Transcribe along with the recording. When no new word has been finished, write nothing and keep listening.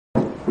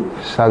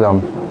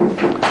Shalom.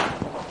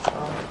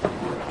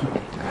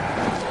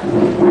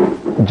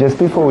 Just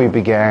before we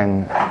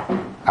began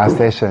our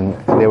session,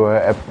 there were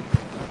a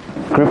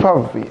group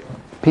of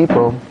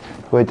people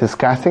who were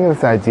discussing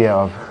this idea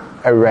of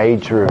a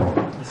rage room.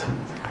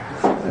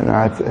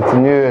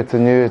 It's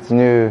a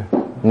new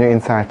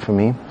insight for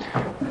me.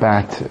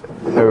 But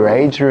a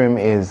rage room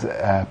is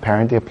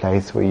apparently a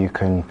place where you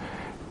can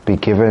be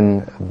given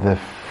the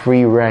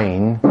free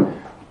rein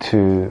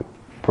to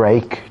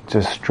break,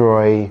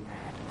 destroy,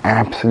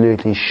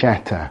 absolutely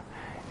shatter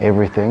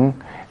everything.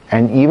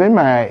 And even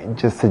my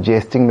just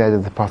suggesting that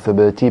as a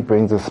possibility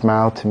brings a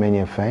smile to many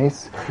a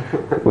face,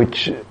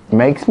 which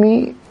makes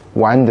me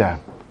wonder,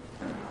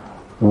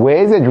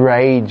 where's it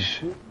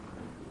rage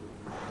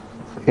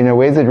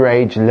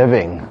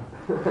living?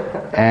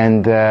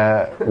 And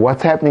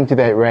what's happening to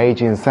that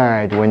rage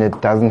inside when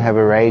it doesn't have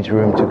a rage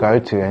room to go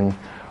to? And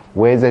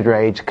where's that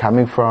rage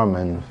coming from?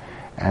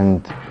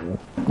 And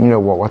you know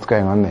what's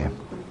going on there?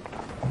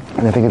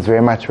 And I think it's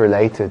very much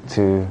related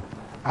to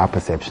our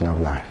perception of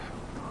life.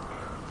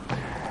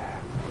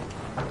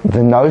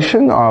 The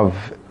notion of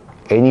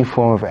any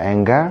form of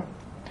anger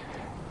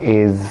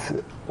is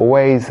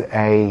always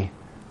a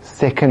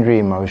secondary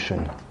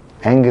emotion.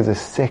 Anger is a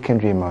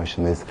secondary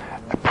emotion. There's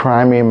a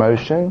primary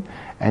emotion,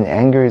 and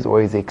anger is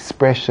always the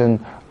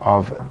expression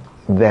of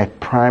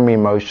that primary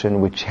emotion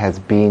which has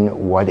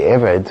been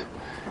whatevered,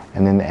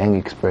 and then the anger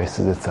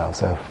expresses itself.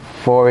 So,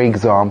 for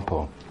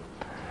example,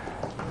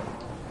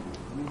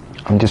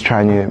 I'm just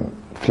trying to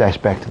flash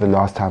back to the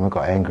last time I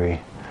got angry.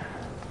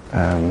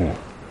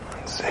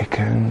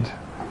 Second.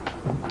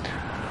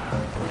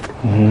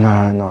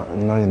 No, not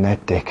in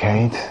that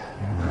decade.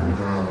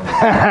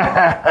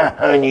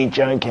 Only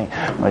joking.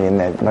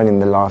 Not in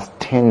the last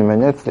 10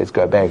 minutes. Let's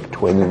go back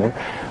 20 minutes.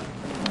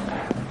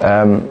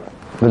 The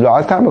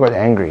last time I got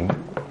angry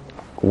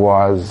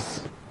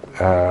was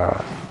 2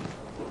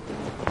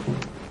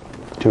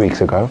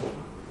 weeks ago.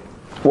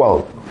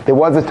 Well, there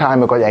was a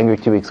time I got angry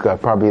 2 weeks ago.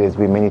 Probably there's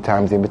been many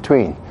times in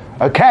between.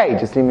 Okay,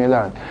 just leave me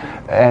alone.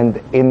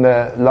 And in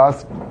the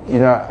last,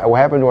 what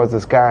happened was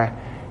this guy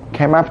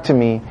came up to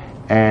me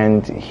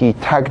and he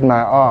tugged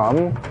my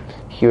arm.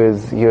 He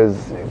was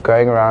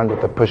going around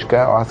with a pushka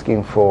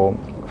asking for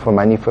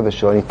money for the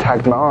show, and he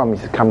tugged my arm. He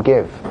said, "Come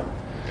give."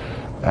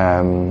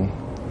 And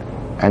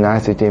I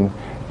said to him,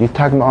 "You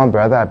tug my arm,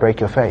 brother, I break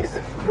your face."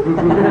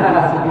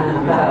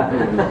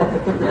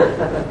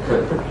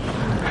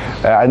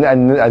 I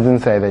didn't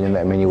say that in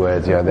that many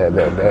words. They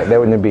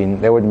wouldn't have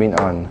been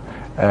on.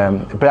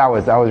 But I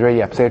was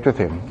really upset with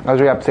him. Like,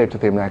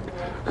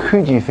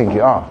 who do you think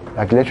you are?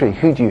 Like, literally,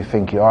 who do you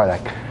think you are?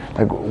 Like,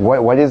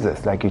 what is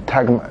this? Like, you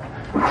tug my...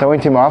 So I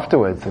went to him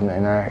afterwards, and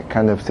I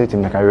kind of said to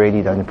him, like, I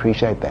really don't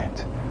appreciate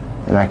that.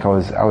 And like, I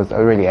was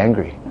really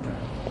angry.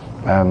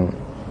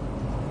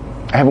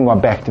 I haven't gone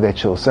back to that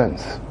shul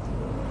since.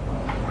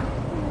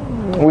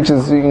 Which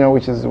I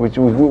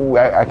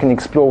can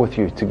explore with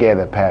you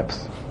together,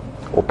 perhaps,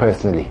 or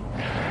personally.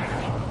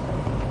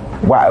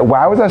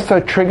 Why was I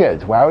so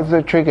triggered?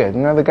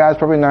 The guy's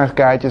probably a nice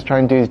guy just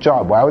trying to do his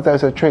job. Why was I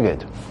so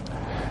triggered?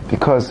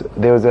 Because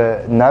there was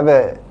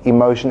another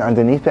emotion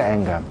underneath the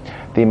anger.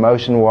 The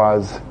emotion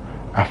was,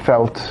 I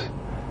felt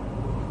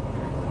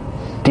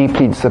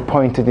deeply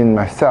disappointed in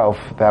myself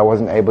that I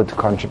wasn't able to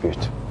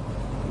contribute.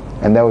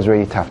 And that was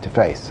really tough to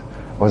face.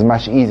 It was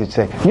much easier to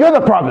say, "You're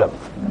the problem!"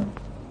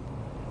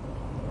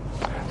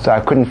 So I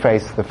couldn't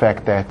face the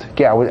fact that,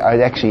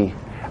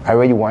 I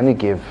really want to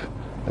give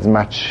as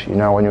much,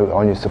 I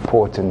want to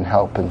support and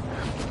help, and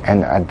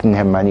I didn't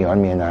have money on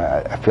me, and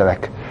I feel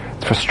like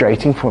it's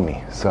frustrating for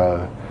me.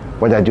 So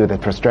what did I do with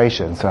that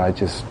frustration? So I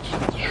just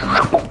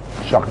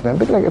shocked them.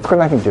 But like, it's got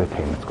nothing to do with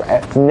him.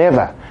 It's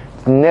never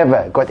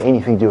got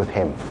anything to do with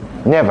him.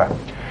 Never.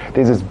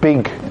 There's this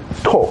big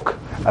talk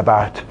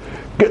about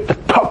get the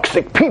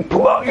toxic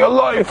people out of your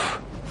life.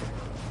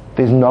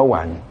 There's no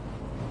one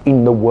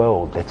in the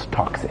world that's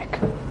toxic.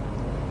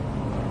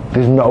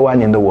 There's no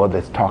one in the world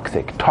that's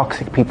toxic.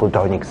 Toxic people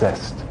don't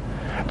exist.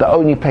 The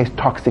only place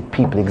toxic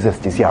people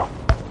exist is here.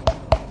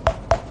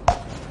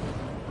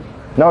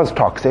 No one's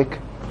toxic.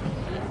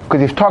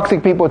 Because if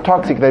toxic people are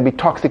toxic, they'd be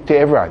toxic to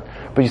everyone.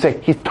 But you say,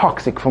 he's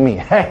toxic for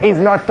me. He's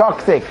not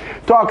toxic.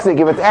 Toxic,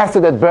 if it's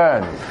acid, it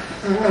burns.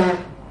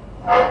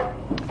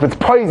 If it's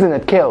poison,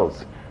 it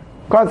kills.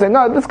 You can't say,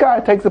 no, this guy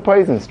takes the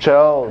poison, it's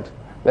chilled.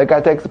 That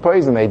guy takes the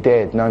poison, they're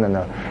dead.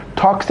 No.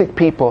 Toxic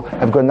people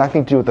have got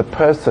nothing to do with the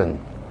person.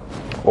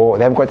 Or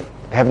they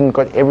haven't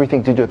got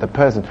everything to do with the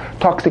person.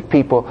 Toxic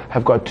people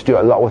have got to do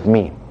a lot with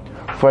me.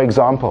 For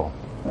example,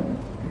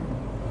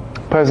 a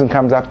person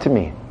comes up to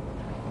me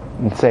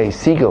and says,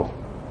 "Siegel,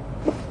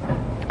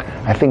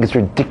 I think it's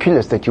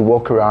ridiculous that you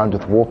walk around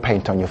with war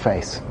paint on your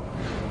face."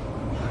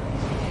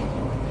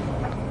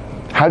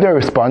 How do I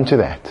respond to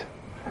that?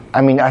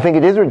 I mean, I think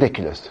it is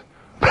ridiculous,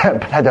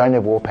 but I don't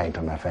have war paint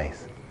on my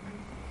face.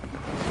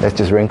 That's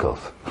just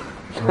wrinkles.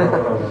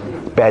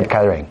 Bad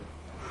coloring.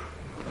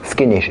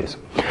 Skin issues.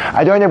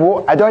 I don't have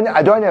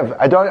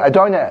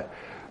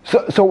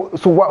So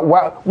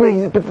what,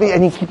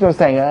 and he keeps on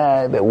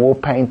saying, the war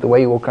paint, the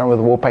way you walk around with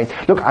war paint.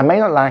 Look, I may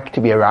not like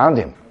to be around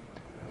him,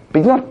 but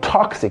he's not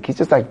toxic, he's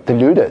just like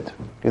deluded.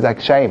 He's like,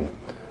 shame.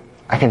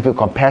 I can feel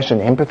compassion,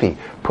 empathy.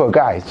 Poor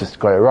guy, he's just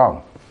got it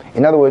wrong.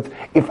 In other words,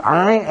 if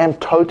I am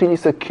totally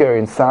secure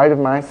inside of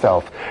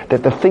myself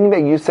that the thing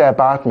that you say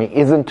about me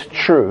isn't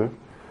true,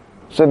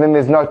 so then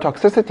there's no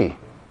toxicity.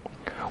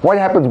 What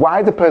happens?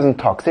 Why is the person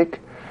toxic?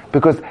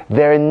 Because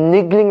they're a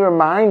niggling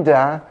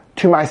reminder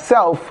to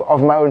myself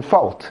of my own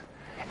fault.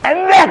 And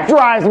that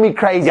drives me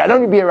crazy. I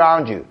don't want to be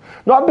around you.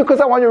 Not because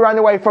I want to run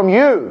away from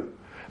you,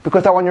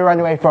 because I want to run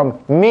away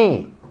from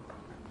me.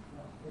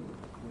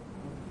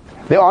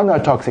 There are no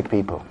toxic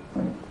people.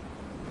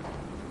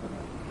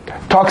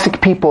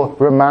 Toxic people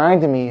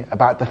remind me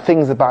about the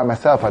things about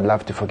myself I'd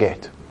love to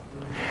forget.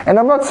 And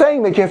I'm not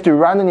saying that you have to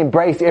run and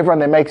embrace everyone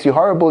that makes you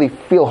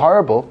feel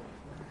horrible.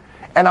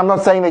 And I'm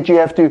not saying that you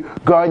have to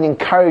go and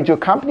encourage your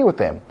company with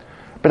them.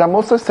 But I'm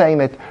also saying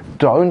that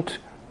don't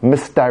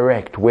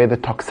misdirect where the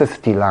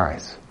toxicity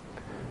lies.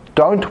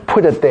 Don't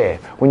put it there.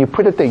 When you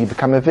put it there, you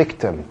become a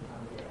victim.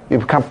 You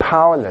become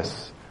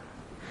powerless.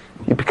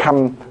 You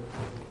become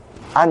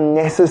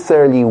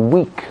unnecessarily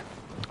weak.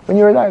 When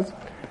you realize,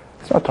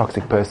 it's not a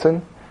toxic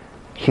person.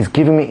 He's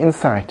giving me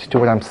insight to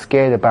what I'm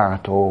scared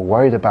about or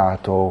worried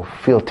about or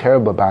feel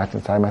terrible about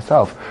inside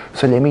myself.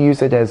 So let me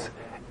use it as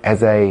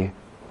an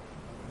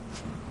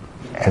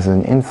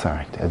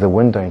insight, as a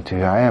window into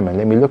who I am, and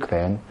let me look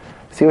there and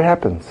see what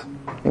happens.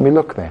 Let me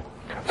look there.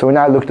 So when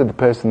I looked at the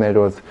person that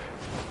was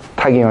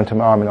tugging onto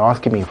my arm and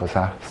asking me for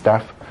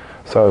stuff,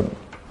 so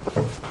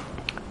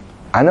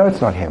I know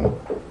it's not him.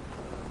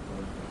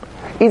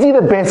 Is he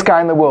the best guy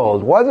in the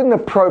world? Was it an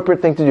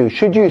appropriate thing to do?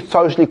 Should you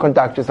socially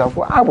conduct yourself?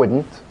 Well, I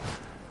wouldn't.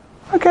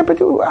 Okay, but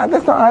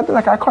that's not,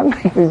 like, I can't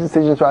make these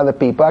decisions for other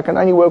people. I can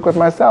only work with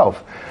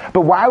myself.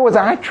 But why was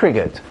I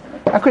triggered?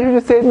 I could have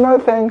just said, no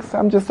thanks,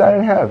 I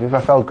don't have. If I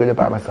felt good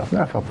about myself.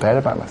 No, I felt bad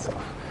about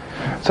myself.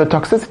 So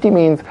toxicity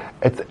means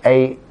it's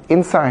a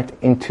insight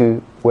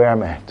into where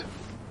I'm at.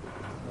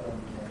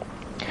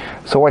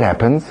 So what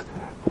happens?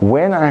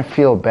 When I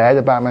feel bad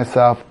about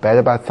myself, bad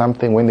about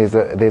something, when there's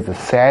a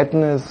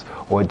sadness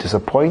or a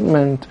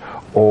disappointment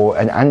or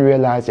an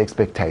unrealized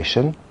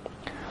expectation,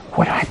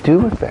 what do I do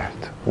with that?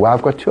 Well,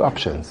 I've got two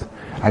options.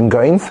 I can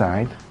go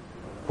inside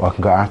or I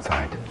can go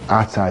outside.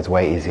 Outside's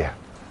way easier.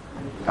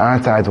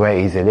 Outside's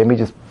way easier. Let me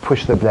just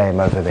push the blame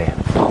over there.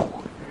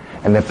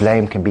 And the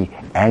blame can be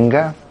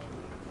anger,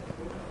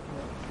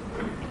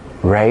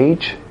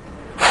 rage,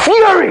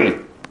 fury.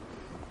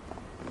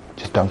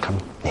 Just don't come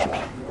near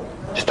me.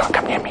 Just don't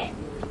come near me.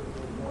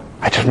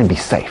 I just want to be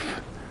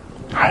safe.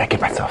 How do I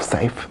get myself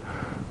safe?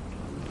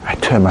 I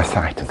turn my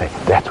sight and say,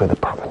 that's where the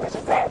problem is.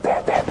 There.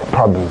 The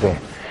problem is there.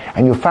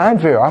 And you'll find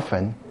very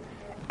often,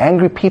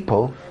 angry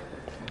people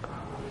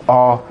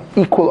are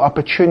equal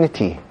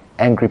opportunity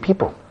angry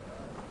people.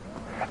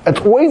 It's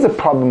always a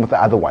problem with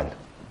the other one.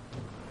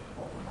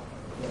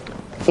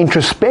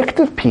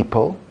 Introspective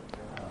people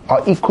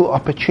are equal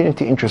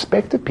opportunity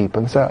introspective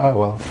people and say, oh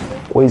well,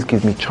 always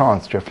gives me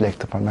chance to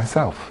reflect upon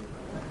myself.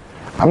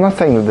 I'm not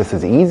saying that this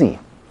is easy,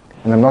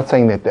 and I'm not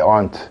saying that there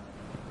aren't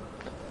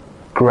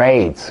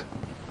grades.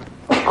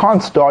 You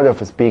can't start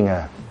off as being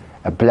a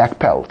black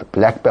belt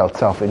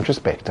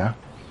self-introspector,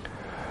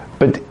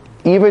 but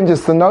even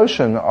just the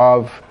notion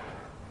of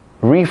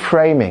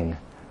reframing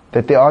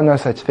that there are no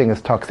such thing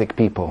as toxic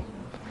people.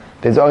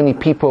 There's only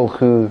people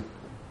who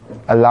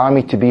allow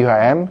me to be who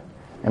I am,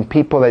 and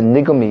people that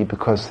niggle me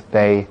because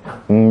they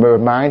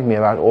remind me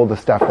about all the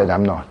stuff that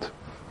I'm not.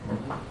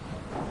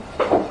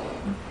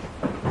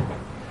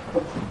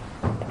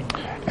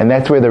 And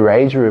that's where the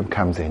rage room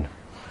comes in.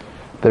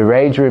 The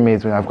rage room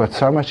is when I've got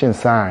so much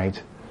inside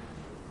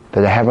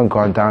that I haven't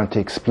gone down to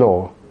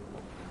explore.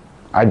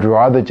 I'd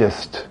rather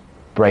just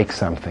break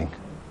something.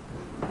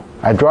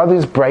 I'd rather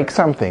just break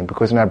something,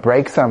 because when I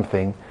break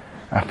something,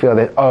 I feel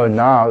that, oh,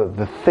 now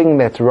the thing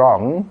that's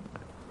wrong,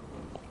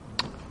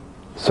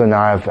 so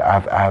now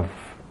I've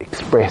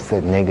expressed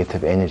that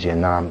negative energy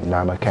and now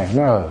I'm okay.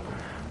 No,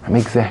 I'm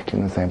exactly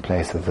in the same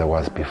place as I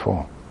was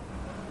before.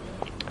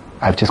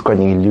 I've just got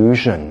an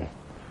illusion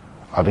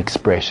of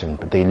expression,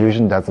 but the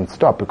illusion doesn't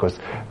stop because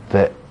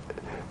the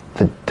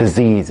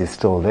disease is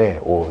still there,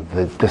 or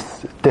the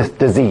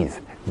dis-ease.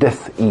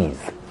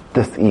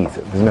 There's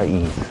no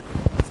ease.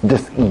 It's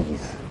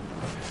dis-ease.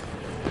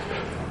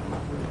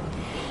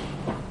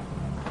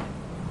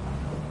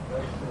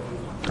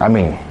 I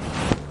mean,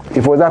 if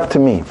it was up to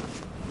me,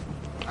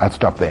 I'd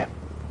stop there.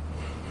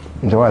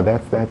 And so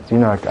that's I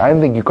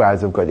don't think you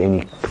guys have got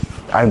any.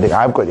 I don't think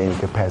I've got any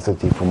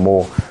capacity for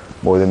more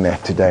than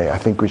that today. I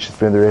think we should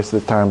spend the rest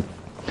of the time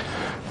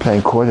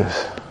playing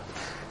quarters.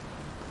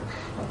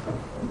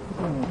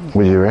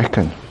 What do you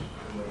reckon?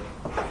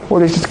 Well,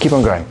 let's just keep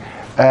on going.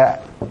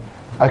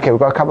 Okay, we've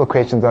got a couple of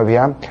questions over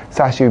here.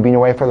 Sasha, you've been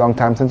away for a long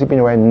time. Since you've been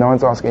away, no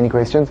one's asked any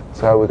questions,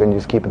 so we're going to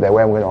just keep it that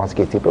way. I'm going to ask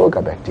Yeti, but we'll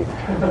go back to you.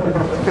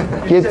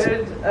 You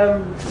said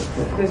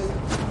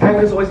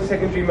anger is always a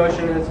secondary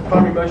emotion, and it's a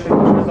primary emotion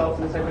which results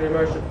in a secondary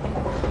emotion.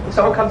 if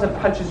someone comes and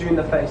punches you in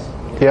the face,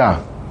 Yeah.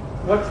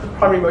 what's the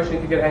primary emotion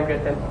if you get angry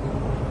at them?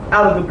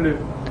 Out of the blue.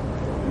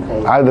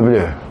 Out of the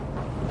blue.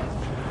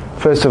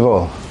 First of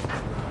all,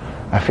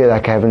 I feel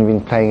like I haven't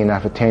been paying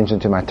enough attention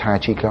to my Tai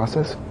Chi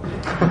classes.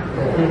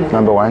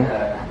 Number one.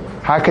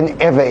 How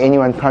can ever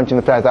anyone punch in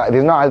the face?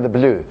 There's no out of the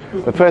blue.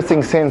 The first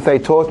thing Sensei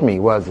taught me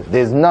was,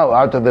 there's no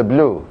out of the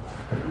blue.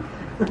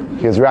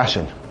 He was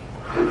Russian.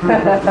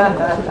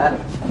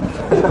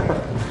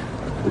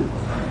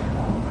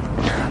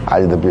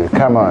 Out of the blue.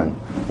 Come on.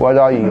 What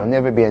are you? You'll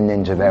never be a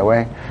ninja that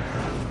way.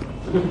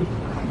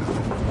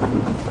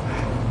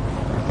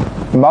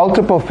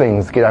 Multiple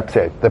things get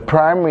upset. The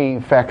primary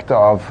factor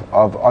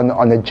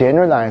on a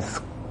generalized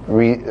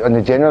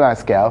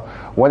scale,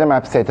 what am I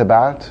upset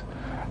about?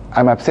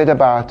 I'm upset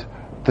about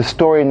the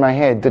story in my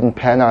head didn't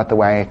pan out the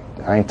way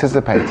I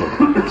anticipated.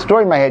 The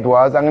story in my head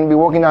was, I'm going to be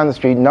walking down the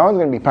street, no one's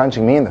going to be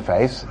punching me in the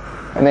face,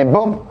 and then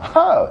boom,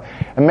 oh!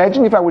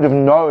 Imagine if I would have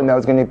known I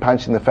was going to be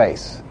punched in the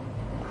face.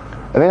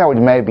 And then I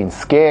may have been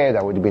scared,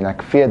 I would have been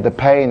feared the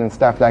pain and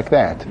stuff like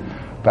that.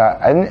 But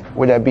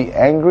would I be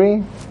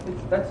angry?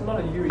 That's not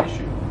a you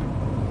issue.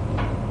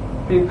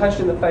 Being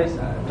punched in the face,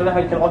 I don't know how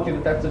you can argue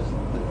that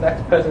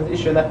that's a person's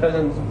issue and that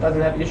person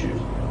doesn't have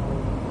issues.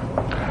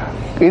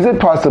 Is it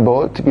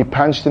possible to be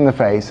punched in the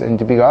face and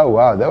to be, oh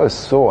wow, that was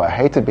sore, I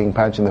hated being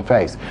punched in the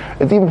face.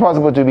 It's even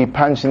possible to be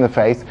punched in the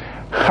face,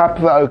 chap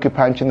the oka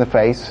punch in the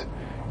face,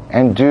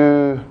 and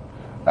do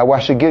a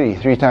washagiri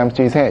 3 times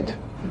to his head.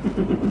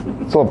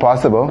 It's all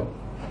possible.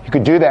 You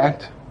could do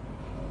that.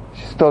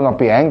 You still not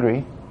be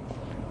angry.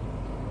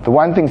 The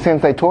one thing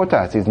Sensei taught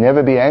us is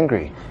never be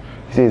angry.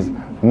 He says,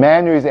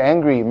 man who is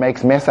angry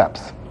makes mess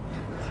ups.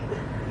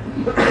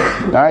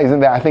 No, isn't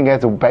that? I think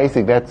that's a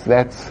basic.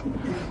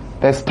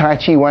 That's Tai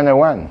Chi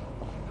 101.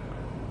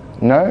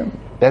 No?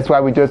 That's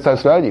why we do it so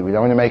slowly. We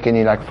don't want to make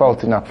any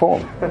faults in our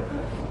form.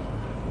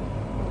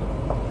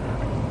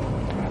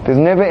 There's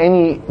never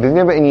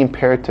any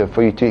imperative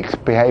for you to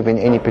behave in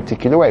any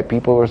particular way.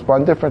 People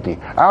respond differently.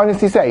 I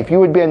honestly say, if you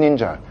would be a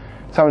ninja,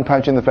 someone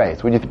punch you in the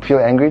face, would you feel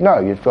angry? No,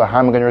 you'd feel, how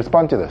am I going to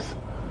respond to this?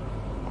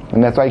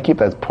 And that's why you keep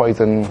those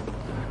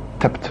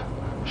poison-tipped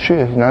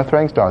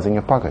throwing stars in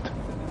your pocket.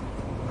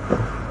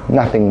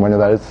 Nothing one of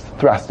those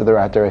thrusts to the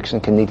right direction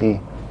can neatly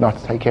not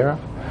take care of.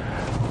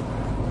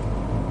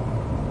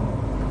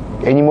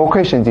 Any more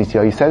questions, ET?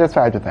 Are you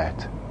satisfied with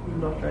that?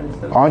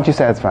 Aren't you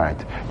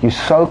satisfied? You're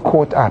so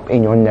caught up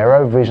in your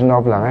narrow vision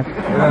of life.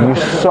 You're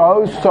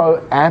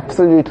so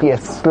absolutely a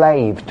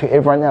slave to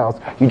everyone else.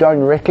 You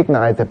don't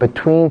recognize that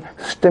between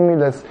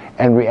stimulus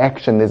and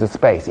reaction there's a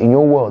space. In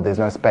your world there's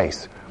no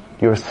space.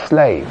 You're a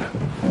slave.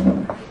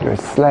 You're a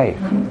slave.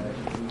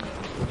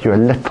 You're a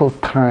little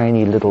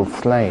tiny little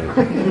slave.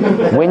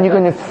 When you're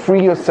going to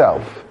free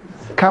yourself?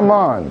 Come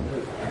on.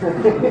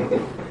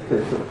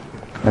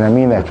 And I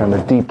mean that from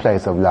a deep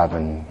place of love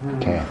and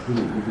care.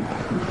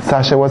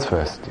 Sasha, what's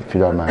first, if you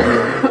don't mind?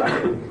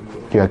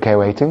 You okay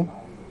waiting?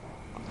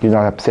 You're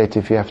not upset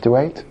if you have to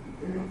wait?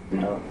 I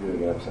don't really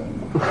get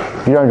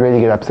upset. You don't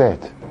really get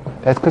upset?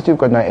 That's because you've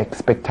got no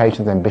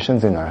expectations,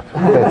 ambitions in life.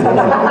 That's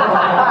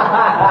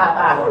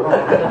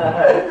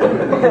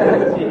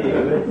easy.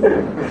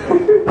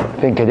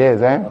 Think it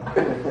is, eh?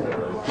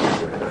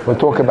 We'll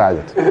talk about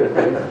it.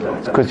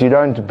 It's because you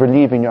don't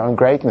believe in your own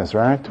greatness,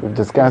 right? We've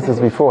discussed this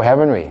before,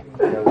 haven't we?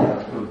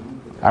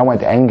 I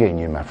want anger in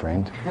you, my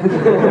friend.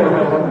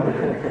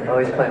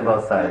 Always playing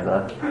both sides,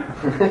 huh?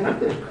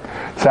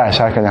 Sash,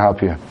 how can I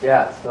help you?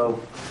 Yeah, so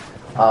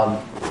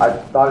I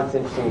thought it's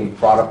interesting you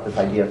brought up this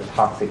idea of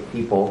toxic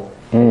people,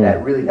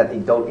 that they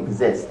don't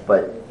exist.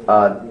 But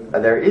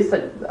there is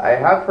I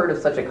have heard of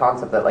such a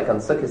concept that, on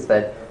Sukkot,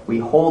 that we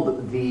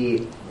hold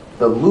the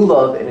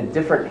lulav in a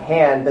different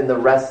hand than the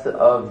rest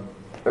of,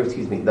 the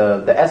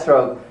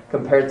esrog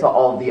compared to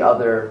all the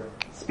other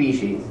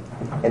species.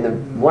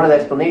 And one of the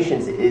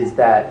explanations is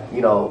that,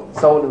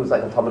 someone who's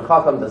like a Talmud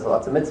Chacham, does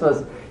lots of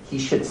mitzvahs, he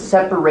should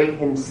separate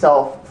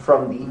himself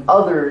from the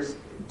others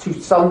to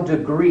some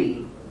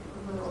degree,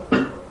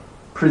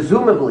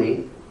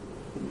 presumably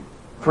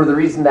for the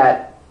reason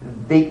that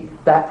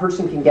that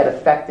person can get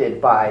affected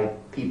by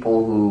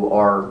people who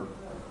are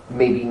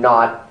maybe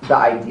not the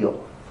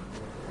ideal.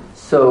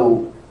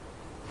 So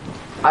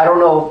I don't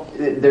know.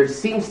 There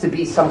seems to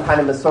be some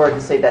kind of Masorah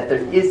to say that there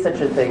is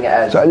such a thing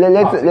as. So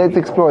let's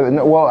explore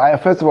that. Well,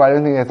 first of all, I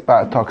don't think that's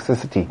about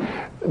toxicity.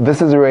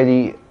 This is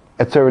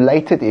it's a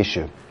related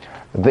issue.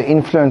 The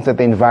influence that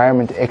the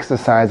environment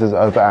exercises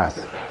over us.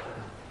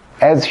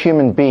 As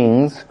human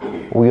beings,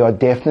 we are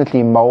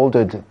definitely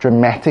molded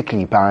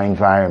dramatically by our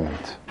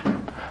environment.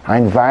 Our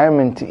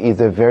environment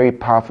is a very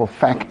powerful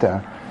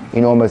factor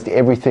in almost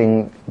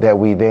everything that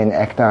we then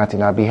act out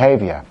in our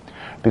behavior.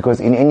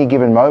 Because in any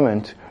given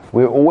moment,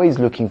 we're always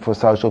looking for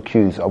social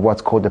cues of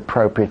what's called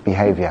appropriate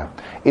behavior.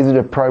 Is it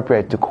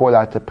appropriate to call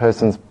out the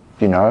person's,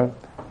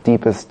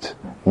 deepest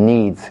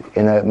needs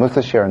in a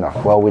mussar or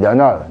not? Well, we don't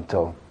know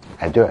until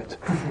I do it.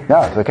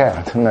 No, it's okay.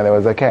 I didn't know that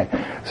was okay.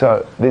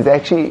 So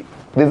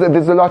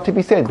there's a lot to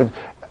be said, but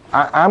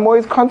I'm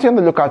always constantly on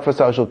the lookout for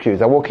social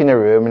cues. I walk in a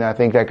room and I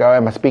think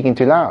am I speaking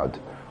too loud?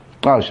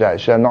 Oh,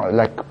 should I not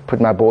like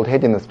put my bald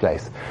head in this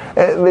place?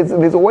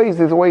 There's always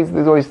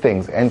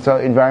things, and so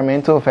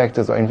environmental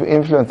factors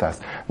influence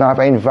us. Now, if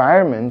our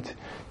environment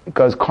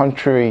goes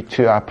contrary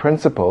to our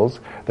principles,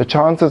 the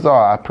chances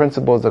are our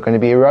principles are going to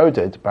be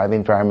eroded by the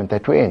environment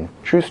that we're in.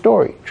 True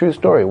story.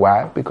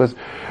 Why? Because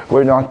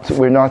we're not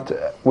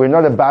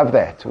above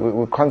that.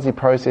 We're constantly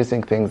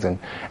processing things, and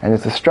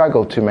it's a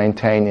struggle to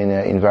maintain in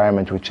an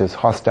environment which is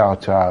hostile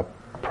to our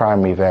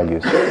primary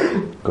values.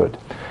 Good.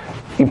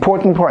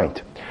 Important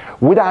point.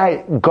 Would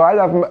I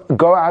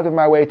go out of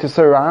my way to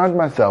surround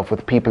myself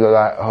with people who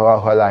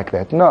are like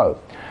that? No.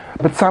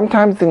 But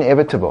sometimes it's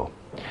inevitable.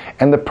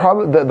 And the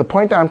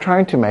point I'm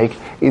trying to make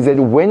is that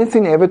when it's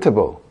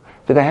inevitable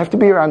that I have to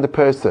be around a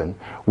person,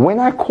 when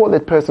I call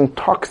that person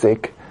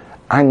toxic,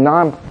 now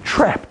I'm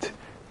trapped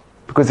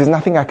because there's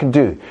nothing I can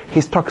do.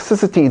 His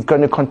toxicity is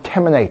going to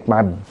contaminate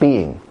my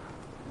being.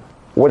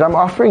 What I'm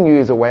offering you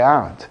is a way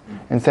out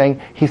and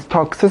saying his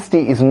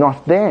toxicity is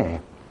not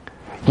there.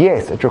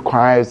 Yes, it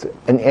requires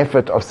an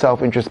effort of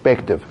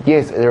self-introspective.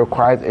 Yes, it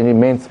requires an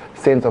immense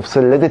sense of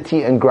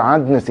solidity and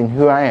groundedness in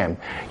who I am.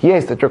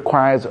 Yes, it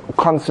requires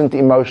constant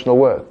emotional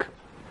work.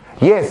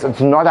 Yes, it's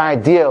not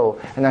ideal,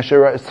 and I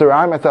should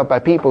surround myself by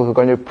people who are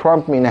going to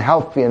prompt me in a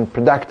healthy and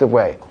productive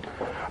way.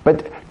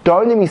 But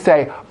don't let me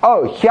say,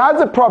 oh, here's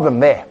a problem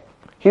there.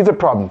 Here's a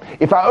problem.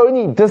 If I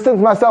only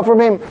distance myself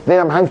from him, then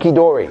I'm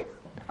hunky-dory.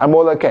 I'm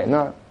all okay.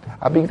 No,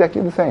 I'll be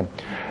exactly the same.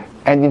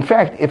 And in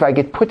fact, if I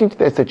get put into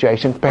that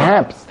situation,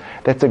 perhaps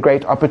that's a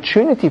great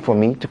opportunity for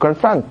me to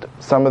confront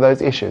some of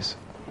those issues.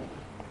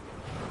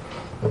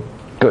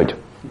 Good.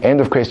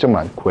 End of question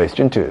 1.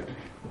 Question 2.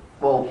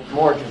 Well,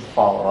 more just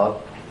follow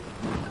up.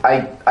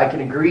 I can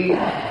agree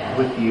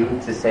with you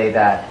to say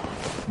that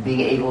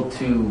being able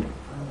to,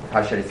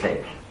 how should I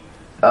say,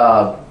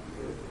 I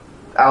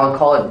would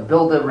call it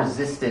build a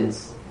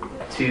resistance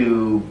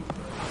to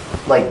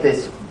like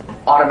this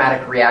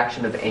automatic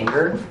reaction of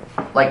anger,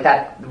 like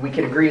that, we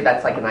can agree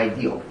that's like an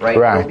ideal, right?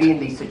 You'll be in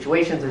these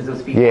situations, there's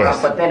those people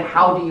around, but then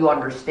how do you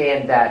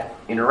understand that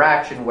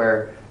interaction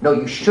where, no,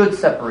 you should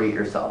separate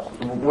yourself?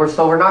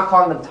 So we're not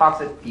calling them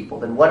toxic people,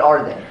 then what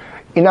are they?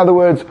 In other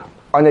words,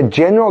 on a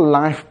general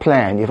life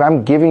plan, if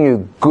I'm giving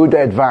you good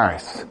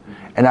advice,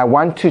 and I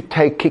want to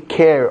take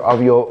care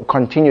of your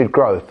continued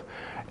growth,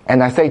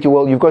 and I say to you,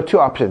 well, you've got 2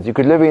 options. You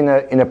could live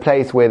in a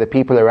place where the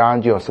people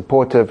around you are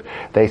supportive,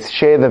 they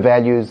share the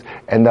values,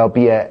 and they'll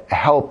be a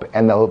help,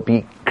 and they'll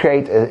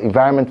create an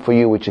environment for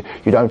you which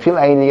you don't feel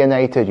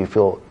alienated, you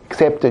feel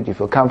accepted, you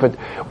feel comfort.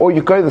 Or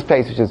you go to this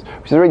place which is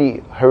really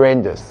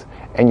horrendous,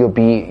 and you'll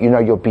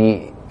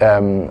be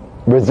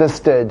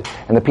resisted,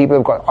 and the people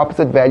have got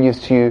opposite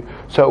values to you.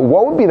 So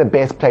what would be the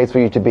best place for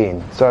you to be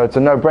in? So it's a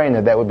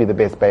no-brainer that would be the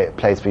best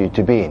place for you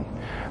to be in.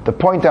 The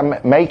point I'm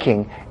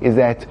making is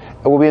that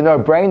it will be a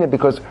no-brainer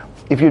because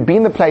if you'd be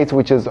in the place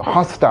which is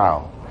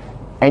hostile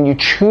and you're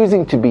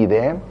choosing to be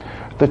there,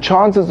 the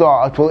chances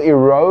are it will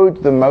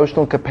erode the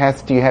emotional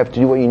capacity you have to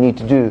do what you need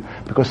to do,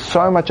 because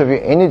so much of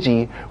your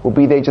energy will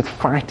be there just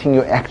fighting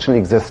your actual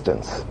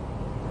existence.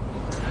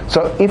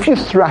 So if you're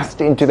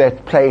thrust into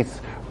that place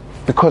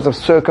because of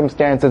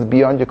circumstances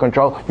beyond your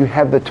control, you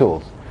have the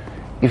tools.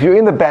 If you're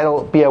in the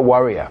battle, be a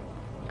warrior.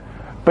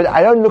 But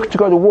I don't look to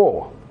go to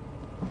war.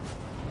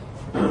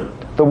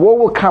 The war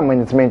will come when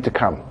it's meant to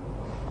come.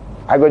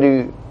 I got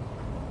to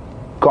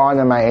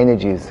garner my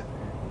energies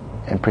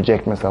and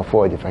project myself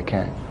forward if I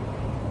can.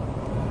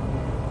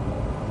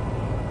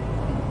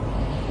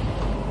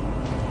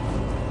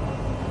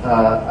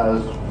 I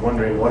was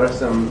wondering, what are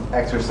some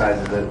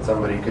exercises that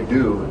somebody could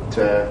do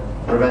to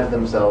prevent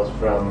themselves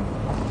from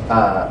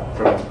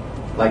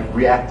like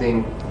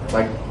reacting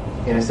like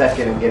in a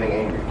second and getting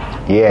angry?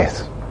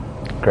 Yes,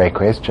 great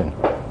question.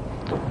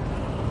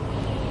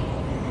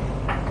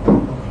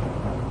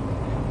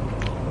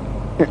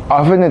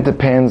 Often it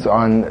depends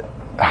on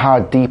how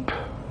deep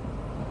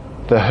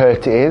the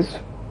hurt is,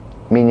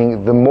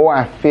 meaning the more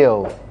I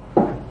feel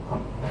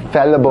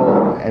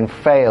fallible and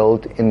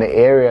failed in the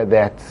area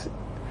that's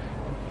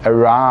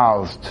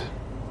aroused,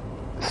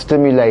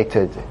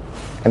 stimulated,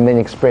 and then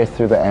expressed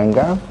through the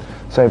anger.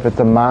 So if it's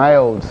a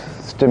mild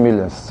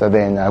stimulus, so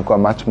then I've got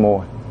much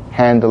more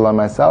handle on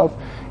myself.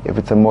 If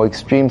it's a more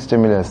extreme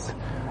stimulus,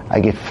 I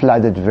get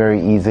flooded very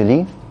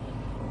easily,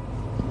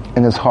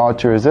 and it's hard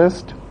to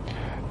resist.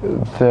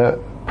 The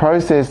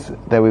process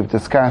that we've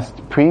discussed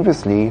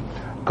previously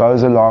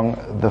goes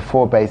along the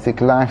 4 basic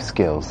life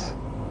skills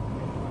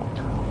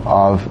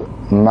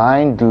of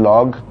Mind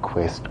Log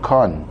Quest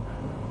Con.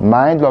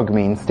 Mind Log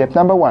means step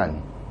number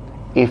 1,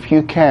 if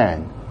you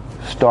can,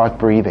 start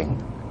breathing.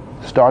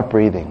 Start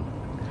breathing.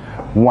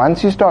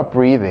 Once you start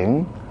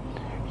breathing,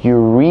 you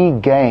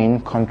regain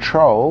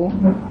control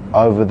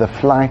over the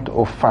flight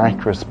or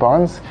fight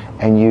response,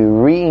 and you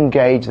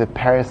re-engage the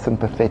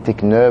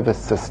parasympathetic nervous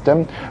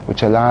system,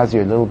 which allows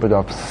you a little bit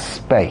of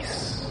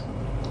space.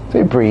 So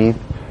you breathe.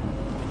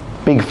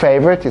 Big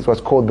favorite is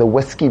what's called the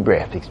whiskey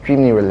breath,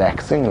 extremely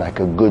relaxing, like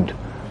a good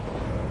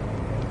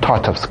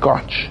tot of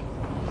scotch.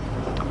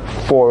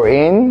 4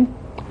 in,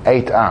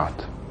 8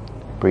 out.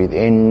 Breathe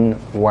in,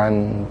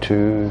 1,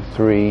 2,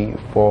 3,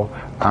 4,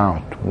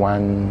 out,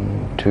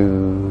 1,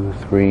 2,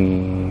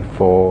 3,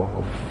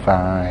 4,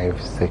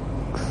 5, 6,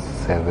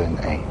 7,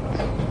 8.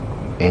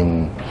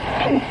 In.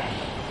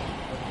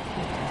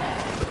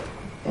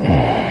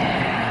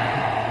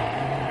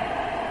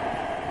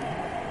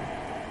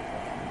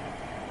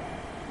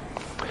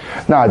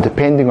 Now,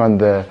 depending on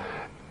the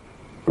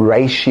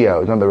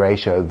ratio, not the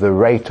ratio, the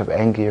rate of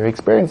anger you're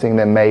experiencing,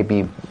 that may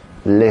be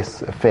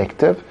less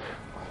effective,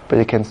 but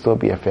it can still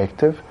be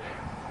effective.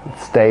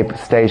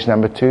 Stage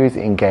number 2 is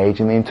engage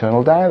in the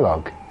internal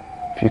dialogue.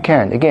 If you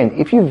can. Again,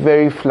 if you're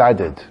very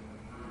flooded,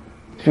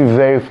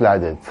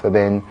 so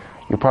then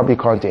you probably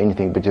can't do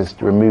anything but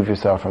just remove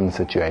yourself from the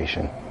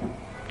situation.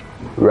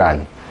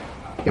 Run.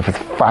 If it's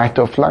fight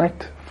or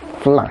flight,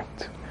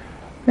 flight.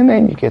 And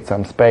then you get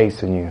some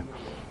space and you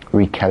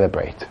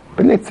recalibrate.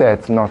 But let's say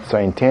it's not so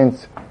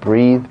intense.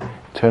 Breathe,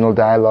 internal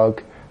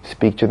dialogue,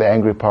 speak to the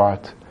angry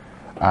part.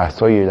 I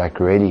saw you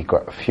really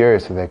got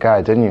furious with that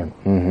guy, didn't you?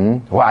 Mm-hmm.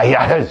 Why?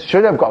 Yeah, I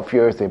should have got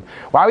furious with him.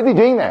 Why was he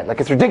doing that?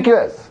 It's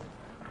ridiculous.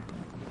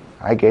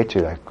 I get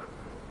you,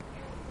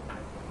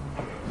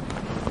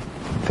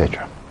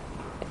 etc.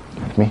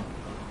 With me?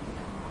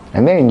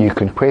 And then you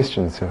can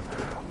question,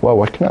 well,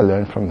 what can I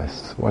learn from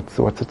this? What's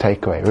the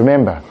takeaway?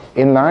 Remember,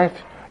 in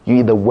life, you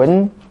either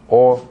win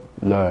or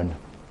learn.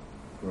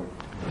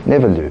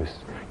 Never lose.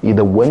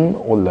 Either win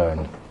or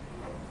learn.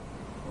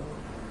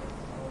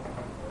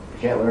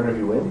 You can't learn if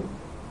you win?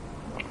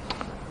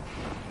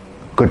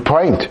 Good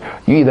point.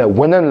 You either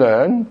win and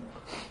learn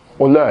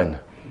or learn.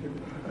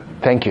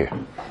 Thank you.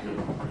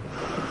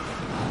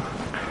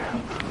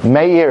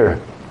 Meir.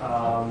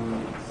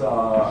 So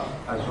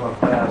I just want to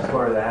play out a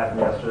story that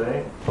happened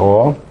yesterday.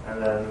 Or?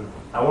 And then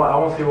I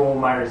won't see what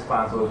my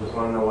response was. Just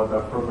want to know what the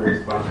appropriate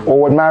response was. Or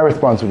what my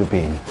response would have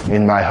been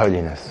in my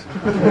holiness.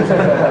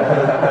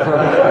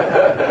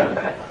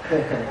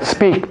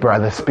 Speak,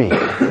 brother, speak.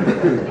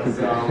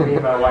 So me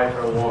and my wife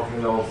are walking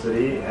in the old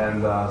city,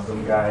 and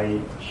some guy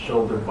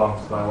shoulder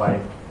bumps my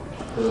wife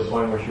to the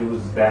point where she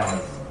loses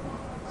balance.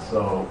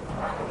 So,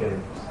 okay,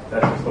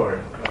 that's the story.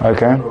 That's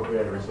Okay. the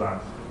appropriate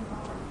response.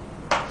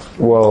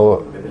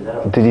 Well,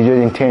 did he do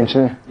it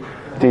intentionally?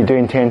 Did he do it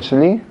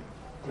intentionally?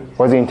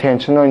 Was he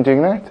intentional in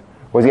doing that?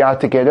 Was he out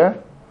to get her?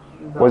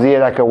 Was he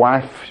like a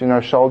wife,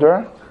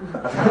 shoulderer?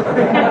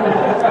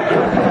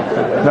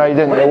 No, he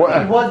didn't. What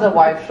if he was a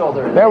wife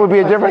shoulder? That would be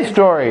a different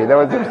story. That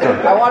was a different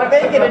story. I want to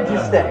make it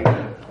interesting.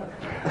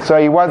 So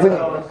he wasn't.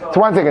 So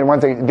one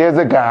second. There's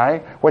a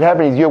guy. What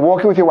happened is you're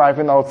walking with your wife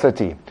in the old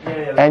city,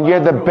 and you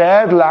had the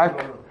bad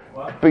luck.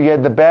 But you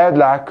had the bad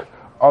luck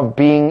of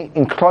being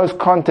in close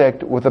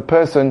contact with a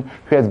person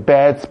who has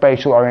bad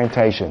spatial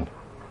orientation.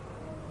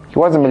 He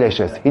wasn't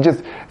malicious.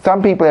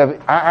 Some people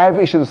have. I have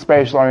issues with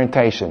spatial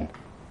orientation.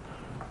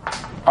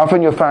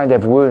 Often you'll find I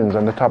have wounds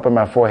on the top of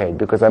my forehead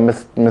because I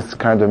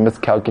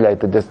miscalculate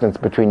the distance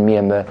between me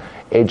and the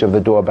edge of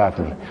the door above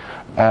me.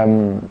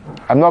 I'm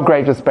not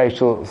great with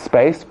spatial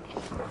space.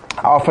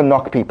 I often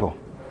knock people.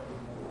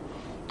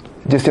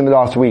 Just in the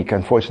last week,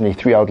 unfortunately,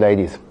 3 old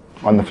ladies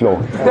on the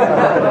floor.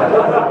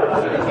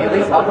 At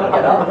least help them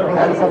get up.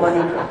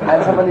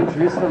 And someone in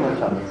Jerusalem on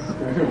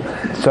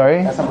Shabbos. Sorry?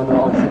 And someone in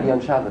the old city on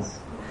Shabbos.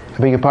 I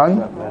beg your pardon?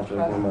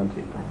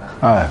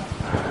 Oh.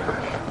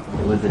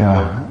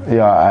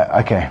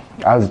 Okay.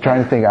 I was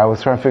trying to figure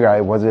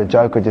out, was it a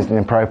joke or just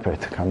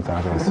inappropriate? Comes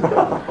out as,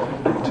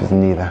 which is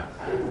neither.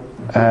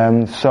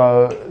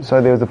 So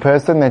there was a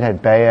person that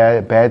had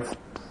bad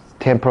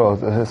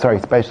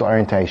spatial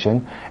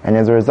orientation, and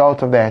as a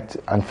result of that,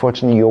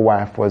 unfortunately your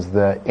wife was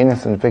the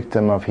innocent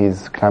victim of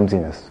his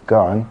clumsiness. Go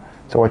on.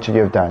 So what should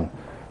you have done?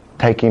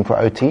 Take him for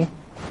OT?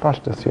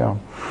 Pashtus, yeah.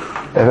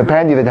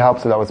 Apparently that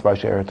helps a lot with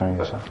spatial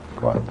orientation.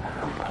 Go on.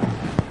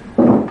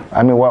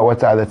 I mean,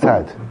 what's the other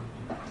side?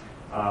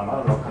 I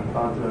don't know,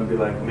 confront him and be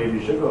like, maybe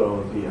you should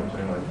go to OT. I'm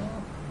saying like.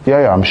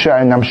 Yeah, I'm sure,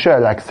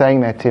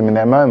 saying that to him in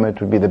that moment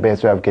would be the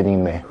best way of getting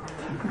him there.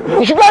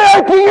 You should go to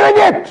OT, you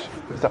idiot!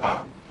 So,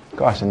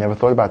 gosh, I never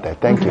thought about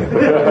that. Thank you.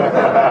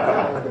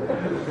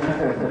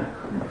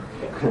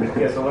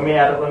 Okay, so let me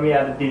add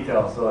the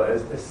details. So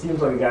it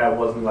seems like the guy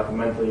wasn't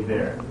mentally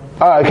there.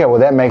 Oh, okay. Well,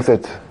 that makes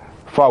it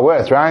far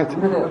worse, right?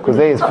 Because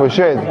there is for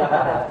sure.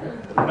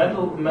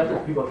 Mental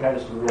people can't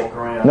just walk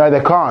around. No,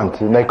 they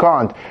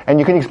can't. And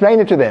you can explain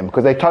it to them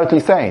because they're totally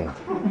sane.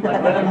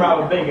 Let them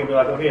rob a bank and be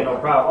like, okay, no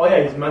problem. Oh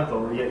yeah, he's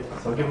mental. Yeah,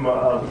 so give him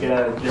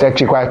It's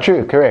actually quite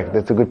true. Correct.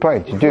 That's a good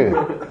point. You do.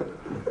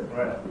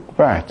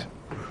 Right.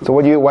 So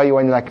why you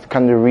want to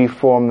kind of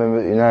reform them?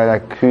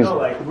 Who's? No,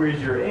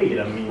 where's your aid?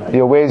 I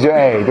mean. Where's your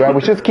aid? Right? We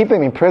should just keep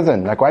them in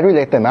prison. Why do we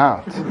let them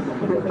out?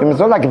 It's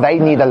not like they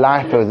need a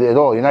life at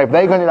all. If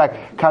they're going to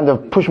kind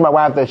of push my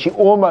wife that she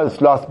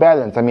almost lost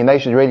balance, they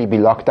should really be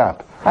locked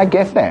up. I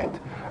get that.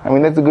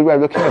 That's a good way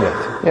of looking at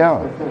it.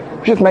 Yeah.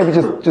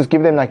 Just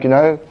give them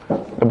a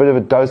bit of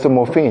a dose of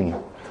morphine.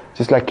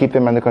 Just keep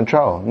them under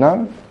control.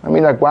 No?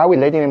 Why are we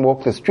letting them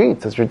walk the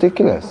streets? It's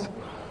ridiculous.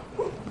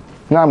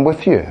 No, I'm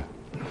with you.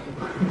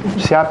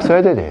 See how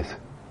absurd it is?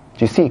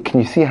 Can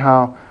you see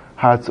how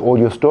it's all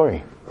your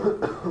story?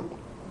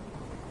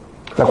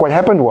 Like what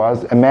happened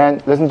was, a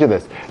man, listen to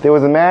this, there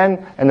was a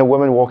man and a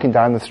woman walking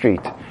down the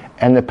street,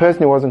 and the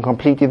person who wasn't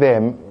completely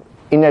there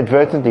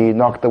inadvertently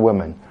knocked the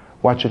woman.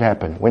 What should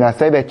happen? When I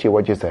say that to you,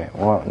 what do you say?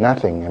 Well,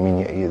 nothing. I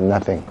mean,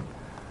 nothing.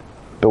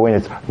 But when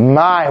it's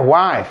my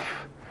wife,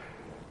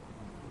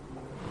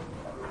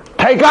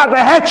 take out the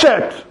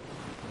hatchet!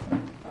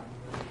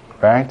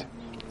 Right?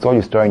 It's all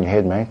you store in your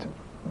head, mate.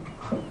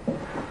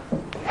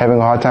 Having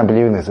a hard time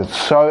believing this.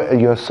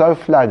 You're so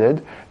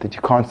flooded that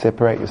you can't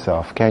separate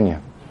yourself, can you?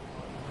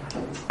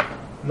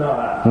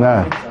 No,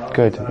 No. think so.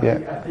 Good. So Yeah.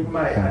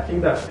 I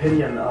think the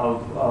opinion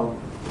of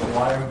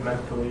why are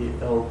mentally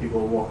ill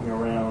people walking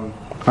around.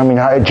 I mean,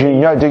 do you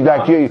know?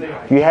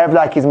 You have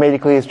like his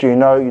medical history. You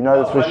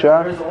know this for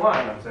sure. Where's the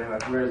line? I'm saying,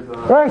 like, where's the?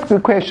 Right, it's a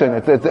good question.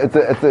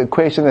 It's a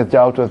question that's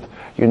dealt with,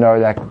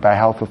 like by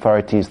health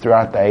authorities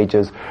throughout the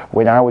ages.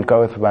 When I would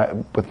go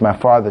with my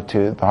father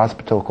to the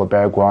hospital called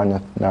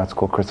Baragwanath, now it's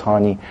called Chris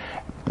Hani,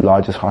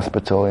 largest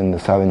hospital in the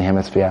southern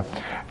hemisphere,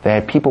 they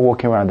had people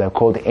walking around. They were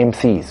called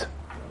MCs.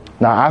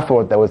 Now I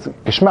thought that was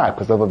geschmack,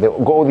 because I thought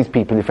all these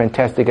people are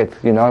fantastic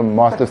at,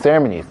 master of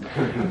ceremonies.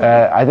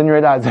 I didn't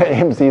realize that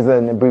MC is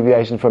an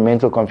abbreviation for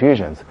mental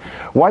confusions.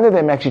 One of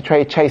them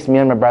actually chased me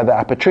and my brother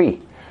up a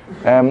tree.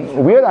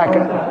 We were like,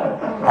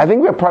 I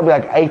think we were probably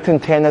like 8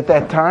 and 10 at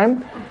that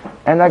time,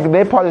 and like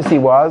their policy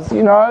was,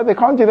 they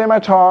can't do that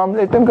much harm,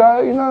 let them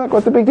go, like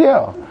what's the big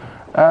deal?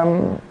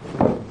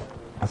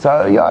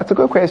 So yeah, it's a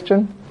good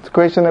question. It's a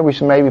question that we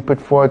should maybe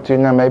put forward to,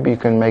 maybe you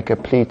can make a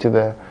plea to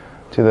the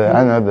I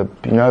don't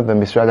know, the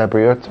Misrad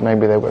Abriut,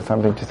 maybe they've got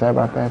something to say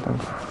about that.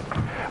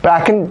 But I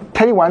can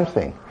tell you one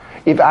thing.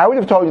 If I would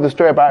have told you the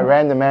story about a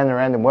random man and a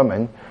random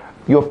woman,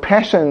 your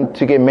passion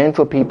to get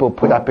mental people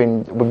put up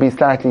in would be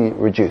slightly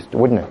reduced,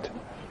 wouldn't it?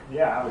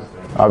 Yeah,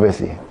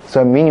 obviously.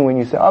 So meaning when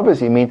you say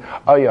obviously, you mean,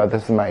 oh yeah,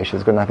 this is my issue,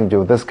 it's got nothing to do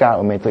with this guy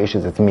or mental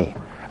issues, it's me.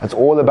 It's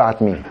all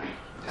about me.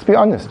 Just be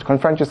honest,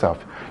 confront yourself.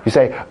 You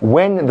say,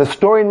 when the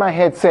story in my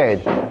head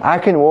said, I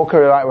can walk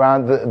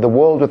around the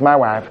world with my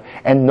wife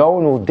and no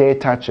one will dare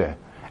touch her.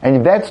 And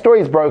if that story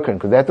is broken,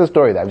 because that's the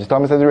story that I've just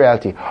told myself the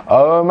reality,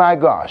 oh my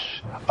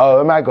gosh,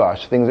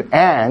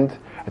 and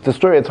it's a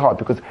story that's hard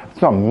because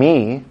it's not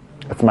me,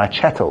 it's my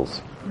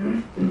chattels.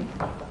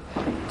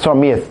 It's not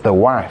me, it's the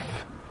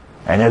wife.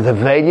 And as a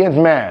valiant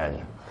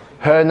man,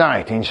 her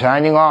knight in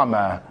shining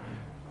armor,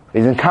 it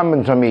is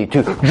incumbent on me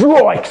to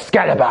draw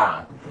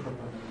Excalibur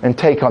and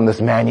take on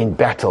this man in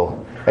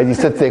battle. As he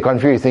sits there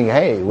confused, thinking,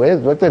 hey,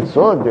 what's that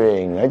sword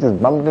doing? I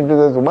just bumped into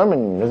this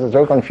woman. This is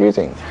so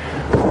confusing.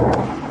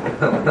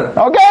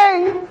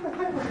 Okay!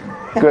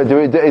 Good.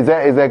 Is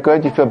that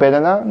good? You feel better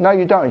now? No,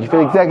 you don't. You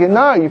feel you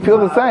feel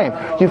the same.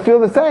 You feel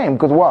the same,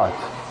 because what?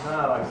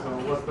 No, like, so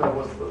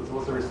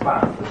what's the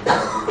response?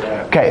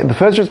 Okay, the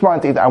first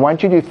response is I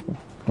want you to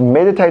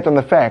meditate on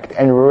the fact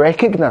and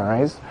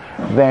recognize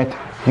that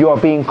you are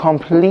being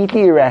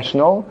completely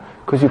irrational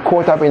because you're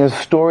caught up in a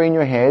story in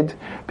your head,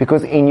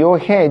 because in your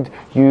head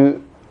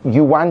you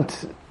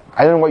want,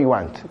 I don't know what you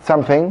want,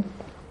 something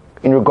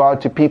in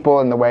regard to people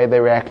and the way they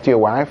react to your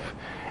wife,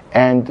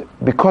 and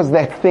because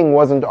that thing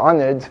wasn't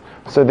honored,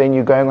 so then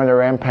you're going on a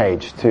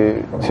rampage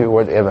to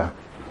whatever.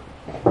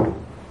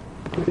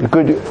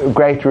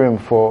 Great room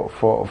for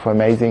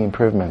amazing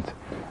improvement.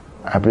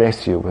 I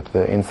bless you with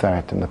the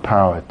insight and the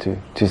power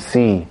to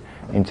see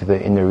into the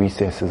inner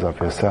recesses of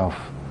yourself.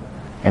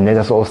 And let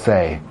us all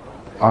say,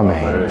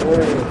 Amen.